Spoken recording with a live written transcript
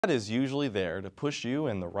Dad is usually there to push you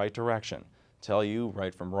in the right direction, tell you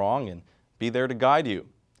right from wrong, and be there to guide you.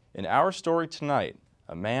 In our story tonight,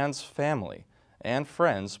 a man's family and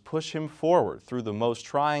friends push him forward through the most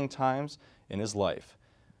trying times in his life.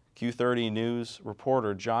 Q30 News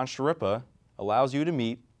reporter Jon Schirripa allows you to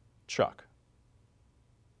meet Chuck.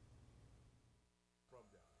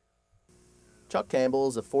 Chuck Campbell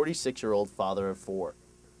is a 46-year-old father of 4,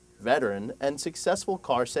 veteran and successful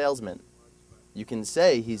car salesman. You can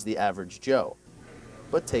say he's the average Joe,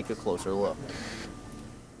 but take a closer look.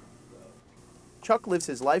 Chuck lives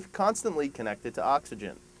his life constantly connected to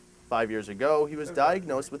oxygen. 5 years ago, he was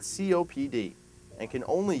diagnosed with COPD and can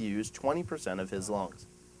only use 20% of his lungs.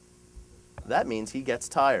 That means he gets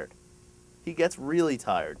tired. He gets really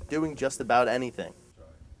tired doing just about anything.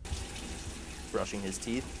 Brushing his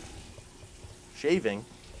teeth, shaving,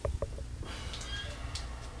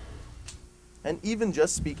 and even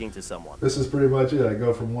just speaking to someone. This is pretty much it. I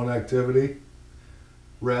go from one activity,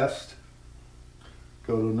 rest,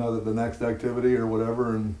 go to the next activity or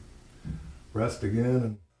whatever, and rest again.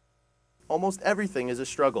 And almost everything is a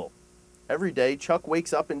struggle. Every day, Chuck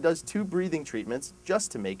wakes up and does 2 breathing treatments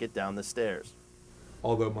just to make it down the stairs.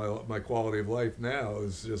 although my quality of life now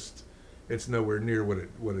is just, it's nowhere near what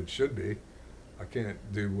it should be. I can't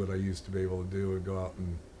do what I used to be able to do and go out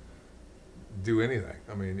and do anything.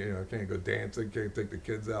 I mean, you know, I can't go dancing, can't take the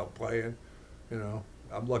kids out playing, you know.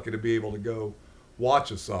 I'm lucky to be able to go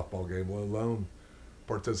watch a softball game, let alone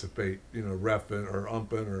participate, you know, reffing or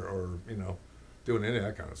umping or you know, doing any of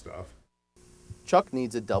that kind of stuff. Chuck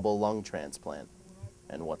needs a double lung transplant,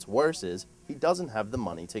 and what's worse is he doesn't have the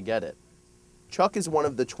money to get it. Chuck is one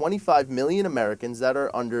of the 25 million Americans that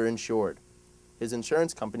are underinsured. His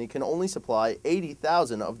insurance company can only supply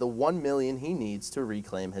 80,000 of the 1 million he needs to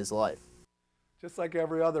reclaim his life. Just like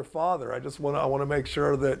every other father, I want to make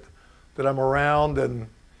sure that I'm around and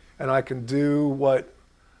I can do what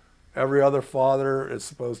every other father is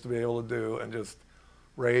supposed to be able to do and just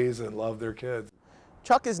raise and love their kids.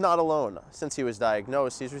 Chuck is not alone. Since he was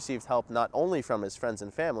diagnosed, he's received help not only from his friends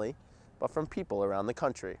and family, but from people around the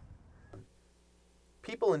country.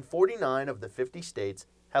 People in 49 of the 50 states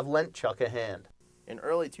have lent Chuck a hand. In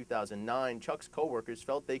early 2009, Chuck's coworkers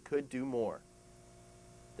felt they could do more.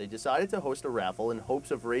 They decided to host a raffle in hopes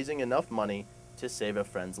of raising enough money to save a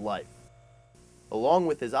friend's life. Along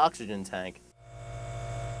with his oxygen tank,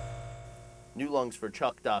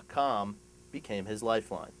 newlungsforchuck.com became his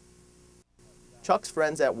lifeline. Chuck's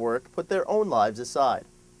friends at work put their own lives aside.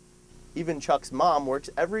 Even Chuck's mom works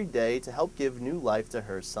every day to help give new life to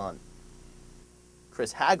her son.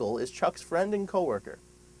 Chris Hagel is Chuck's friend and coworker.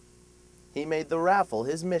 He made the raffle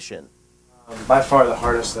his mission. By far the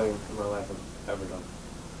hardest thing in my life I've ever done.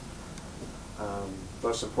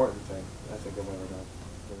 Most important thing I think I've ever done,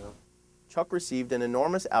 you know. Chuck received an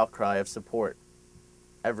enormous outcry of support.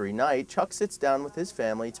 Every night, Chuck sits down with his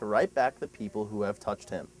family to write back the people who have touched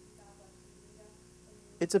him.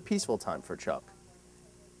 It's a peaceful time for Chuck.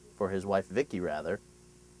 For his wife, Vicky, rather,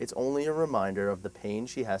 it's only a reminder of the pain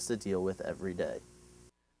she has to deal with every day.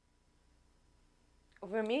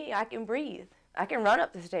 For me, I can breathe. I can run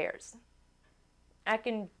up the stairs. I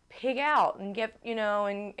can pig out and get, you know,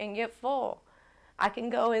 and get full. I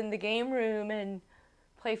can go in the game room and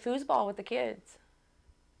play foosball with the kids.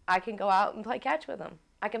 I can go out and play catch with them.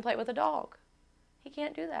 I can play with a dog. He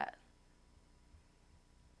can't do that.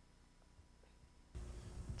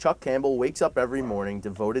 Chuck Campbell wakes up every morning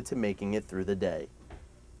devoted to making it through the day,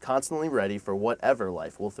 constantly ready for whatever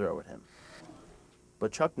life will throw at him.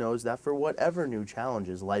 But Chuck knows that for whatever new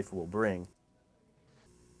challenges life will bring,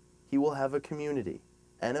 he will have a community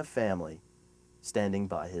and a family standing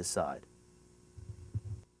by his side.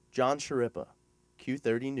 Jon Schirripa,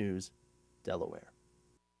 Q30 News, Delaware.